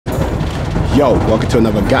Yo, welcome to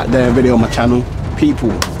another goddamn video on my channel.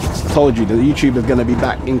 People, I told you the YouTube is gonna be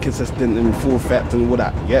back inconsistent and full effect and all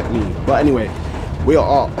that, get me? But anyway, we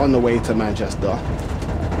are on the way to Manchester.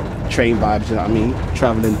 Train vibes, you know what I mean?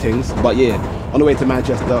 Traveling things. But yeah, on the way to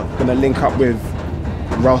Manchester, gonna link up with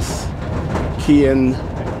Ross, Kian,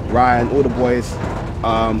 Ryan, all the boys.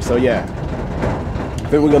 So yeah, I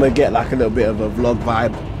think we're gonna get like a little bit of a vlog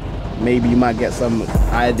vibe. Maybe you might get some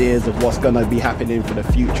ideas of what's gonna be happening for the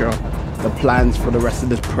future, the plans for the rest of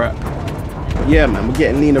this prep. Yeah man, we're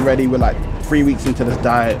getting leaner ready. We're like 3 weeks into this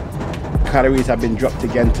diet. Calories have been dropped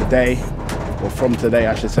again today, or from today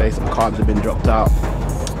I should say. Some carbs have been dropped out,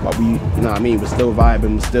 but we, you know what I mean, we're still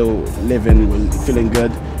vibing, we're still living, we're feeling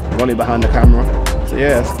good, running behind the camera. So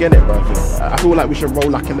yeah, let's get it, bro. I feel like we should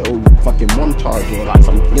roll like a little fucking montage or like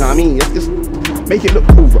something, you know what I mean? Let's just make it look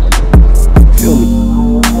cool, bro. Feel me?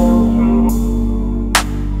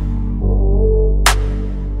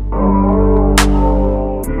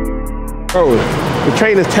 Bro, the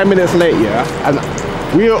train is 10 minutes late, yeah? And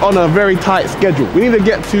we are on a very tight schedule. We need to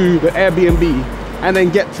get to the Airbnb and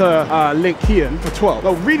then get to Link Kian for 12.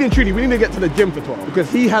 No, really and truly, we need to get to the gym for 12 because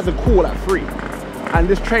he has a call at 3. And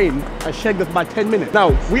this train has shagged us by 10 minutes.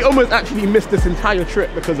 Now, we almost actually missed this entire trip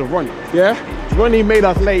because of Ronnie, yeah? Ronnie made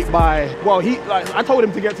us late by, well, I told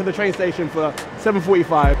him to get to the train station for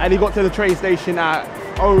 7:45 and he got to the train station at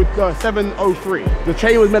 7:03. The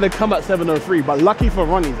train was meant to come at 7:03, but lucky for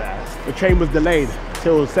Ronnie's ass, the train was delayed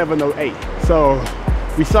till 7:08. So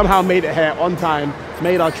we somehow made it here on time,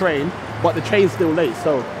 made our train, but the train's still late.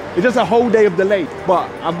 So it's just a whole day of delay, but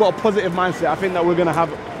I've got a positive mindset. I think that we're gonna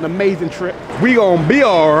have an amazing trip. We gonna be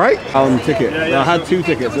all right. Ticket. I had 2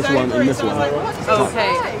 tickets, this one and this one.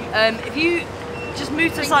 Okay, if you just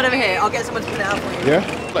move to the side over here, I'll get someone to print it out for you. Yeah?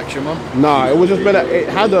 Collection one. Nah, it was just better. It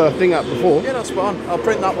had a thing up before. Yeah, that's spot on. I'll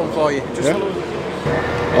print that one for you. Just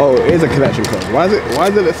Oh, it is a collection code. Why is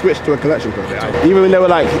it switched to a collection code? Even when they were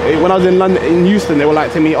like, when I was in London, in Houston, they were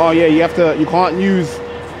like to me, oh yeah, you can't use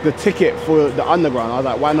the ticket for the underground. I was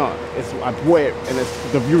like, why not? I bought it and it's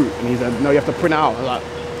the route. And he said, no, you have to print it out. I was like,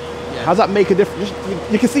 yeah. How's that make a difference?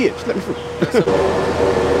 You can see it, just let me through.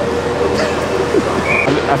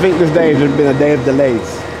 I think this day has been a day of delays.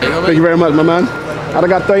 Thank you very much, my man.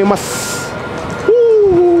 Arigato gozaimasu.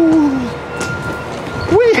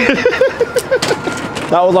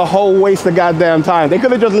 That was a whole waste of goddamn time. They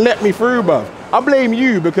could have just let me through, bro. I blame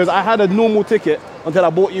you because I had a normal ticket until I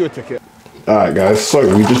bought you a ticket. Alright guys, so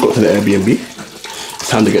we just got to the Airbnb. It's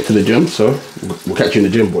time to get to the gym, so we'll catch you in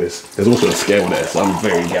the gym, boys. There's also a scale there, so I'm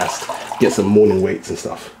very gassed. Get some morning weights and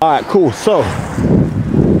stuff. Alright, cool. So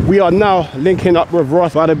we are now linking up with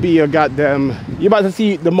Ross. About to be a goddamn, you're about to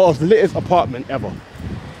see the most litest apartment ever.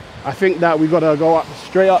 I think that we gotta go up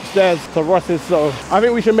straight upstairs to Ross's, so I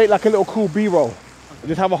think we should make like a little cool B-roll.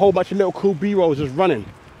 Just have a whole bunch of little cool B-rolls just running.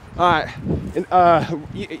 Alright,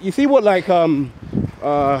 you see what like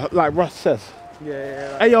Russ says?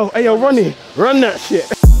 Yeah. Hey yo, Ronnie, run that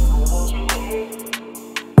shit.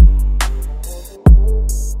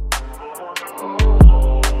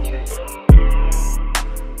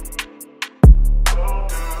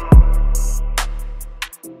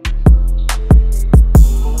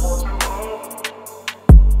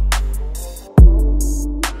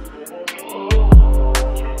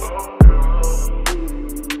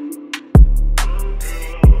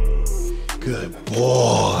 Good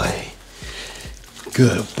boy.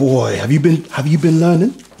 Good boy. Have you been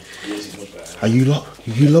learning? Yes, he's much better. Are you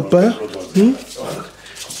lot better? Hmm?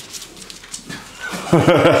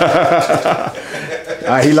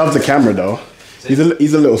 He loves the camera though. He's a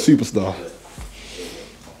little superstar.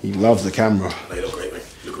 He loves the camera. No, you look great, mate.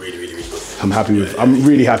 You look really, really, really good. I'm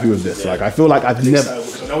really happy with this. Yeah. Like I feel like I've never. So,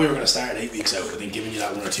 because I know we were going to start in 8 weeks out, but then giving you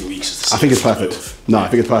that 1 or 2 weeks is the I think it's perfect. No, I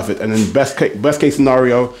think it's perfect. And then best case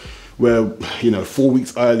scenario, where 4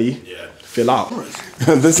 weeks early. Yeah. Fill out.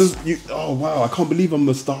 This is you. Oh wow! I can't believe I'm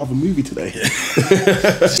the star of a movie today. I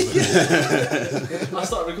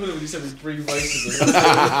started recording when you said with 3 voices. You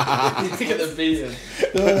get the beating.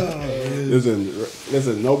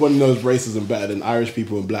 Listen. No one knows racism better than Irish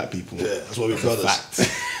people and black people. Yeah, that's why we're brothers. Fact.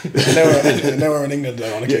 They were in England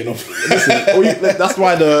though, honestly enough. Listen, that's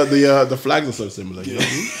why the flags are so similar. You know?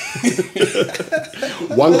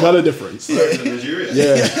 One color difference. Yeah.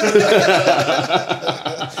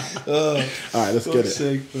 Alright, let's get it.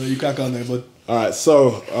 You crack on there, bud. Alright,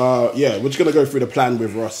 so yeah, we're just gonna go through the plan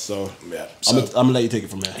with Ross. So yeah, I'm gonna let you take it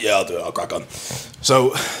from there. Yeah, I'll do it. I'll crack on.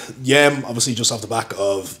 So, Yem, obviously, just off the back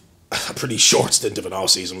of a pretty short stint of an off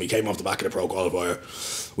season, we came off the back of the Pro Qualifier.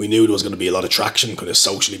 we knew there was going to be a lot of traction kind of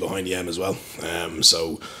socially behind the M as well.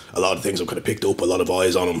 So a lot of things have kind of picked up, a lot of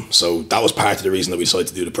eyes on them. So that was part of the reason that we decided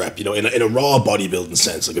to do the prep. You know, in a raw bodybuilding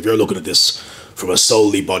sense, like if you're looking at this from a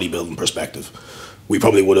solely bodybuilding perspective, we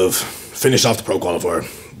probably would have finished off the pro qualifier,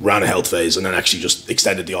 ran a health phase, and then actually just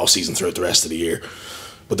extended the off season throughout the rest of the year.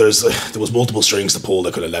 But there was multiple strings to pull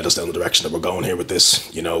that could have led us down the direction that we're going here with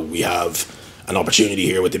this. You know, we have an opportunity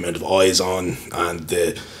here with the amount of eyes on and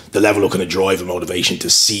the level of kind of drive and motivation to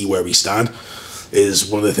see where we stand is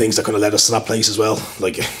one of the things that kind of led us to that place as well.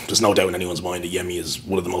 Like, there's no doubt in anyone's mind that Yemi is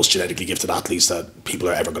one of the most genetically gifted athletes that people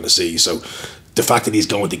are ever going to see. So the fact that he's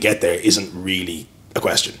going to get there isn't really a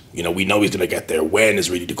question. You know, we know he's going to get there. When is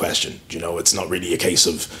really the question. You know, it's not really a case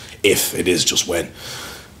of if, it is just when.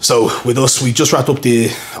 So with us, we just wrapped up the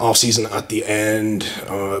off season at the end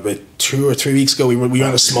about 2 or 3 weeks ago. We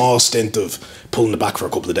ran a small stint of pulling it back for a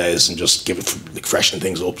couple of days and just like freshening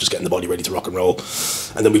things up, just getting the body ready to rock and roll.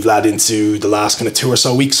 And then we've led into the last kind of 2 or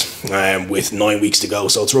so weeks with 9 weeks to go.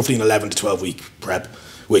 So it's roughly an 11 to 12 week prep,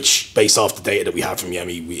 which based off the data that we have from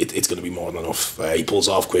Yemi, it's going to be more than enough. He pulls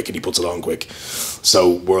off quick and he puts it on quick.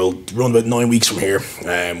 So we'll run about 9 weeks from here.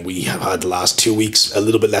 We have had the last 2 weeks a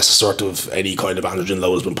little bit less assertive. Any kind of androgen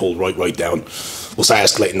load has been pulled right down. We'll start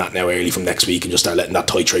escalating that now early from next week and just start letting that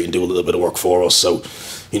titrate and do a little bit of work for us. So,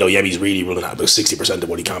 you know, Yemi's really running at about 60% of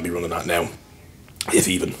what he can be running at now, if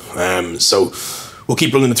even. So we'll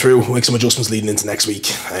keep running it through. We'll make some adjustments leading into next week.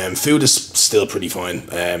 Food is still pretty fine.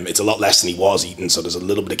 It's a lot less than he was eating, so there's a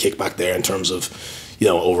little bit of kickback there in terms of, you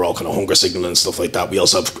know, overall kind of hunger signal and stuff like that. We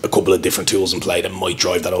also have a couple of different tools in play that might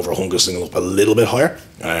drive that overall hunger signal up a little bit higher,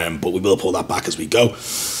 but we will pull that back as we go.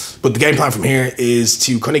 But the game plan from here is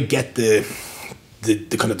to kind of get the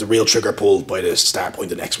kind of the real trigger pulled by the start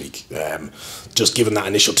point of next week. Just given that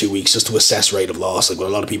initial 2 weeks, just to assess rate of loss. Like what a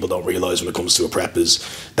lot of people don't realize when it comes to a prep is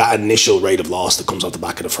that initial rate of loss that comes off the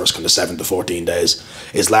back of the first kind of 7 to 14 days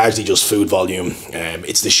is largely just food volume.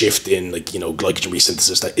 It's the shift in, like, you know, glycogen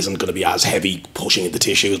resynthesis that isn't going to be as heavy pushing into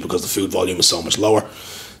tissues because the food volume is so much lower.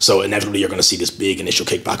 So inevitably you're going to see this big initial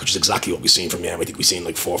kickback, which is exactly what we've seen from Yemi. I think we've seen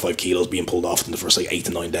like 4 or 5 kilos being pulled off in the first like 8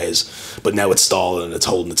 to 9 days. But now it's stalling and it's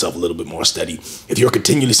holding itself a little bit more steady. If you're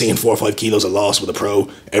continually seeing 4 or 5 kilos of loss with a pro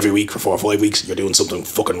every week for 4 or 5 weeks, you're doing something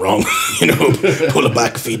fucking wrong. You know, pull it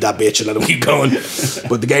back, feed that bitch and let him keep going.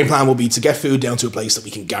 But the game plan will be to get food down to a place that we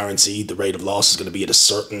can guarantee the rate of loss is going to be at a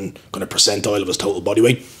certain kind of percentile of his total body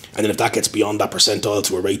weight. And then if that gets beyond that percentile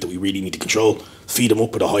to a rate that we really need to control, feed him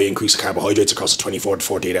up with a high increase of carbohydrates across a 24 to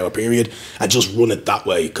 48 hour period and just run it that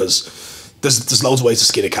way, because there's loads of ways to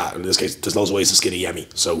skin a cat. In this case, there's loads of ways to skin a Yemi.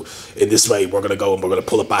 So in this way, we're going to go and we're going to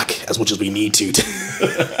pull it back as much as we need to.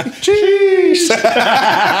 Cheese!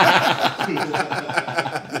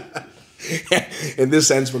 In this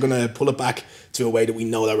sense, we're going to pull it back to a way that we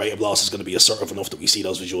know that rate of loss is going to be assertive enough that we see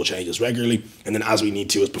those visual changes regularly. And then as we need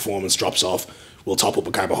to, as performance drops off, we'll top up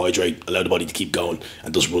with carbohydrate, allow the body to keep going,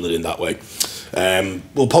 and just run it in that way.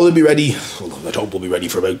 We'll probably be ready, I hope we'll be ready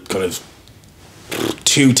for about kind of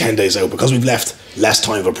 10 days out, because we've left less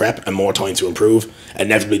time for prep and more time to improve.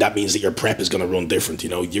 Inevitably that means that your prep is going to run different. You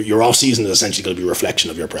know, your off season is essentially going to be a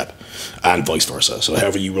reflection of your prep, and vice versa. So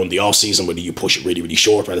however you run the off season, whether you push it really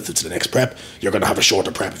short relative to the next prep, you're going to have a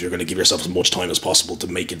shorter prep if you're going to give yourself as much time as possible to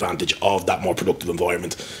make advantage of that more productive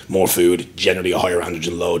environment, more food, generally a higher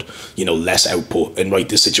androgen load, you know, less output. And right,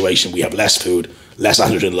 this situation, we have less food, less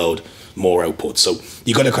androgen load, more output. So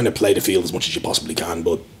you got to kind of play the field as much as you possibly can.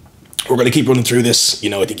 But we're going to keep running through this. You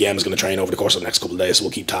know, I think Yem is going to train over the course of the next couple of days, so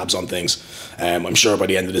we'll keep tabs on things. I'm sure by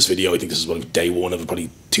the end of this video, I think this is what, day 1 of a probably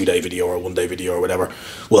 2-day video or 1-day video or whatever,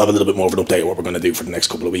 we'll have a little bit more of an update on what we're going to do for the next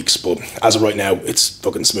couple of weeks. But as of right now, it's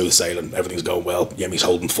fucking smooth sailing. Everything's going well. Yemi's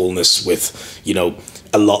holding fullness with, you know,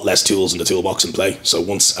 a lot less tools in the toolbox in play. So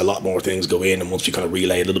once a lot more things go in and once we kind of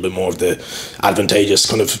relay a little bit more of the advantageous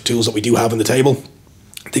kind of tools that we do have on the table,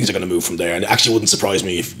 things are going to move from there. And it actually wouldn't surprise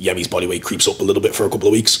me if Yemi's body weight creeps up a little bit for a couple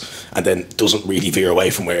of weeks and then doesn't really veer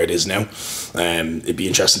away from where it is now. It'd be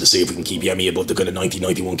interesting to see if we can keep Yemi above the kind of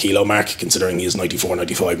 90-91 kilo mark, considering he is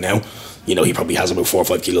 94-95 now. You know, he probably has about 4 or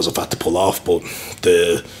 5 kilos of fat to pull off, but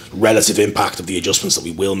the relative impact of the adjustments that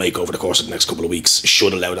we will make over the course of the next couple of weeks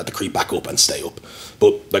should allow that to creep back up and stay up.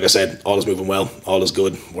 But like I said, all is moving well, all is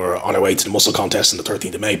good. We're on our way to the muscle contest on the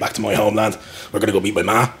 13th of May, back to my homeland. We're going to go meet my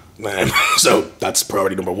ma. So that's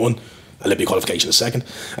priority number 1. Olympic qualification is second.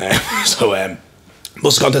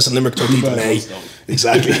 Muscle contest in Limerick, 13th of May.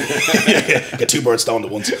 Exactly. Get 2 birds stoned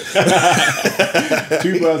at once. 2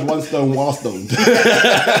 birds, 1 stone, 1 stone.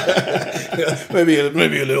 maybe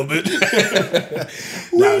a little bit.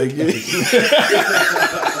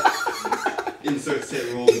 Insert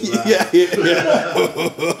set wrong.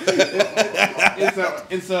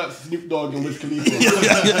 Insert Snoop Dogg and Wiz Khalifa.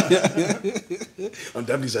 I'm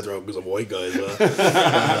definitely set around because I'm white guy as well.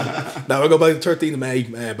 Now I go by the 13th of May,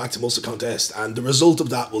 back to Munster contest, and the result of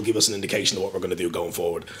that will give us an indication of what we're going to do going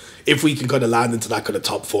forward. If we can kind of land into that kind of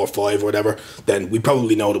top 4 or 5 or whatever, then we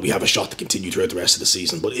probably know that we have a shot to continue throughout the rest of the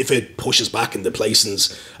season. But if it pushes back and the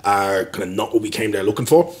placings are kind of not what we came there looking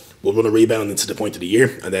for, we'll run a rebound into the point of the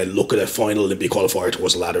year and then look at a final Olympic qualifier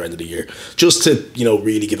towards the latter end of the year, just to, you know,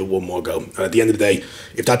 really give it one more go. And at the end of the day,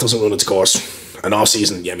 if that doesn't run its course, an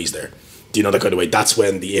off-season, Yemi's there. Do you know, that kind of way? That's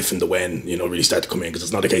when the if and the when, you know, really start to come in, because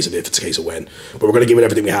it's not a case of if, it's a case of when. But we're going to give it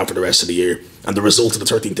everything we have for the rest of the year, and the result of the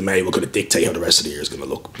 13th of May will kind of dictate how the rest of the year is going to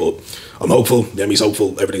look. But I'm hopeful, Yemi's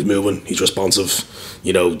hopeful, everything's moving, he's responsive,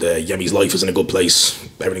 you know, Yemi's life is in a good place,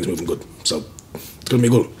 everything's moving good. So it's going to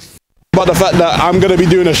be good. About the fact that I'm going to be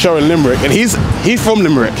doing a show in Limerick, and he's from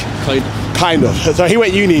Limerick. Kind of. So he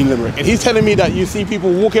went uni in Limerick, and he's telling me that you see people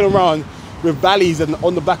walking around with ballies and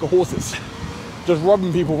on the back of horses. Just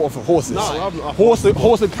robbing people off of horses. No, horse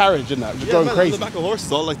and carriage and that. Just going crazy. On the back of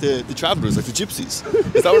horses, all like the travellers, like the gypsies.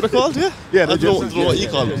 Is that what they're called? Yeah. Yeah, I don't know what you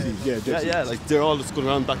call them. Yeah, gypsies. Yeah, like they're all just going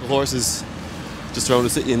around the back of horses, just around the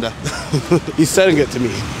city and that. He's selling it to me.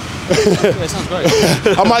 Yeah, sounds great.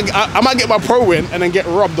 I might get my pro win and then get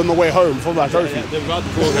robbed on the way home from that trophy. Yeah, they've got the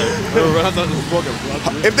program.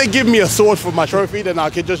 If they give me a sword for my trophy, then I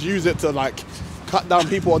could just use it to like cut down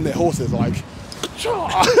people on their horses, like. You know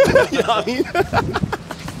what I mean?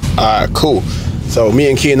 Alright, cool. So me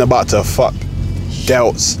and Keen about to fuck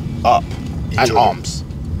delts up and arms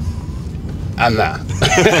and that.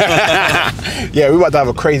 Yeah, we're about to have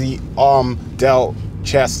a crazy arm, delt,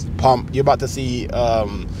 chest pump. You're about to see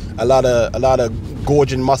a lot of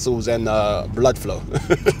gorging muscles and blood flow.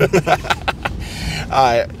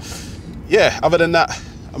 Alright. Yeah, other than that,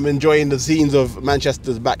 I'm enjoying the scenes of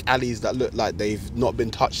Manchester's back alleys that look like they've not been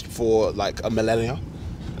touched for like a millennia.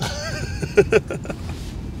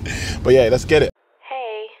 But yeah, let's get it.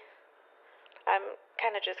 Hey, I'm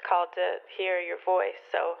kind of just called to hear your voice,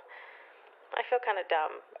 so I feel kind of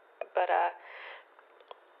dumb, but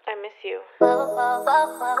I miss you.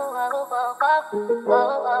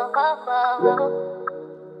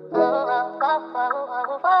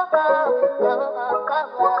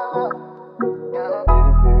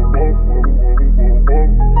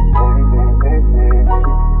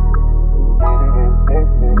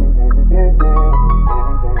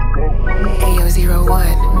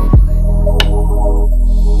 Ayo01.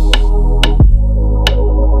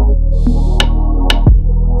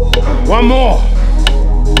 One more.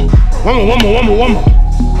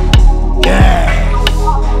 Yeah.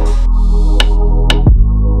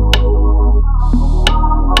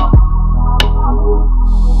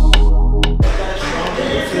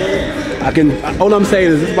 All I'm saying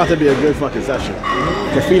is this is about to be a good fucking session.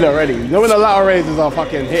 I can feel it already. You know when the lateral raises are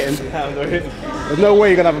fucking hitting? There's no way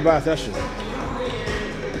you're gonna have a bad session.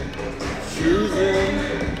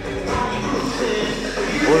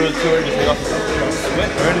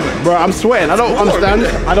 Bro, I'm sweating. I don't understand.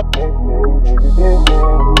 I don't.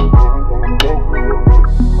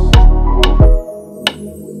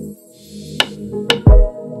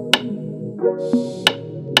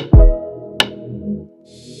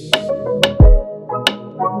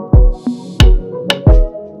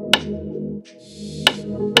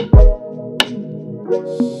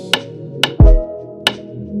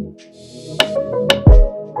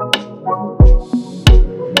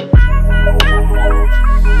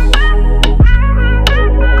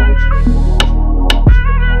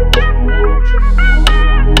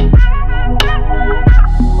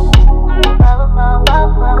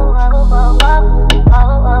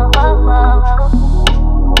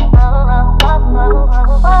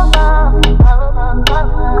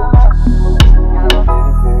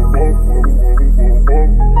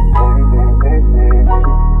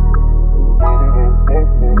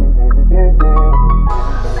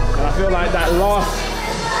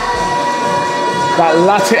 That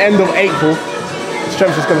latter end of April,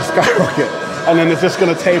 strength is going to skyrocket, and then it's just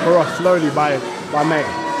going to taper off slowly by May.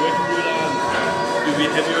 You'll be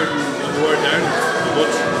heavier than you were down.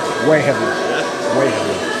 Way heavier. Yeah? Way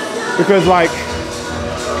heavier. Because like,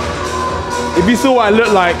 if you saw what I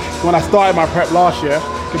looked like when I started my prep last year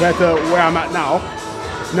compared to where I'm at now,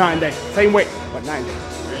 it's night and day. Same weight, but night and day.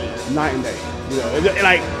 Really? Night and day. You know,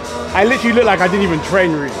 like I literally looked like I didn't even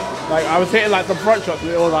train really. Like I was hitting like some front shots,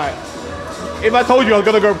 and it was like, if I told you I was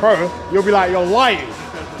gonna go pro, you'll be like, you're lying. You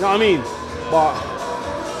know what I mean? But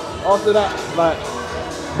after that, like,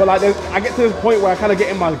 I get to this point where I kind of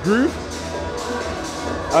get in my groove.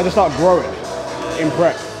 I just start growing in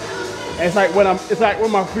prep. And it's like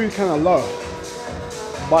when my food's kind of low,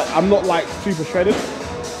 but I'm not like super shredded.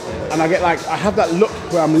 And I get like, I have that look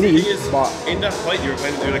where I'm lean, but in that fight you're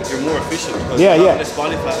more efficient because yeah, you have less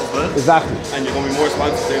body fat as well. Exactly. And you're going to be more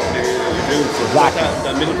responsive to what you're doing. So exactly.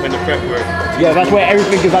 That middle point of prep where that's where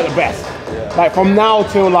everything is at the best. Yeah. Like from now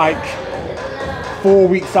till like 4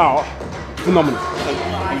 weeks out, phenomenal.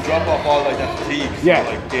 And you drop off all like that fatigue. Yeah.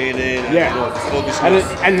 So, like day in and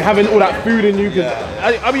and having all that food in you, because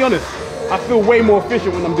I'll be honest, I feel way more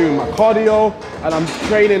efficient when I'm doing my cardio and I'm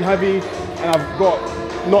training heavy and I've got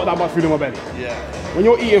not that much food in my belly. Yeah. When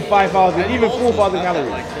you're eating 5,000, even 4,000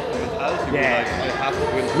 calories. Like, mentality I have to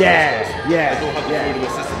win. Yeah. I don't have the food in the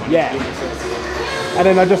system. Yeah. And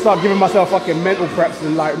then I just start giving myself fucking mental preps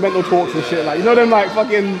and like mental talks and shit. Like, you know them like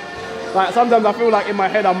fucking, like sometimes I feel like in my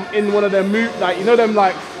head I'm in one of them moods, like you know them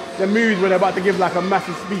like the moods when they're about to give like a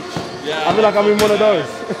massive speech. Yeah. I feel like I'm in one of those.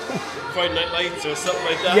 Friday Night Lights or something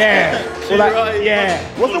like that. Yeah. Or like,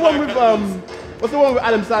 What's the one with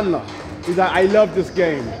Adam Sandler? He's like, I love this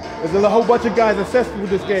game. There's a whole bunch of guys obsessed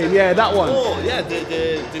with this game. Yeah, that one. Oh, yeah,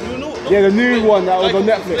 the new no, yeah, the new one that was on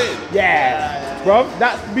Netflix. Yeah. Bro,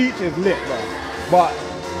 that speech is lit, bro. But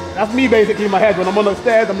that's me basically in my head. When I'm on the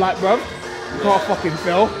stairs, I'm like, bro, you can't fucking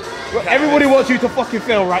fail. Everybody wants you to fucking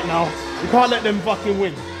fail right now. You can't let them fucking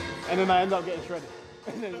win. And then I end up getting shredded.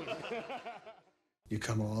 You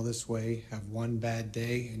come all this way, have one bad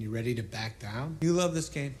day, and you're ready to back down? You love this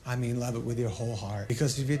game. I mean, love it with your whole heart.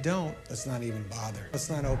 Because if you don't, let's not even bother. Let's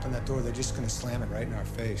not open that door. They're just gonna slam it right in our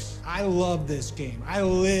face. I love this game. I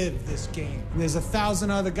live this game. And there's 1,000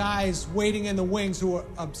 other guys waiting in the wings who are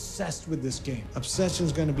obsessed with this game.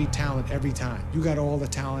 Obsession's gonna be talent every time. You got all the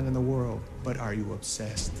talent in the world. But are you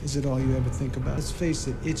obsessed? Is it all you ever think about? Let's face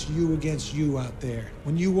it, it's you against you out there.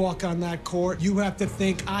 When you walk on that court, you have to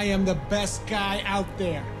think, I am the best guy out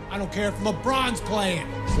there. I don't care if LeBron's playing.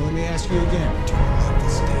 So let me ask you again, do you love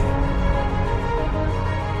this game?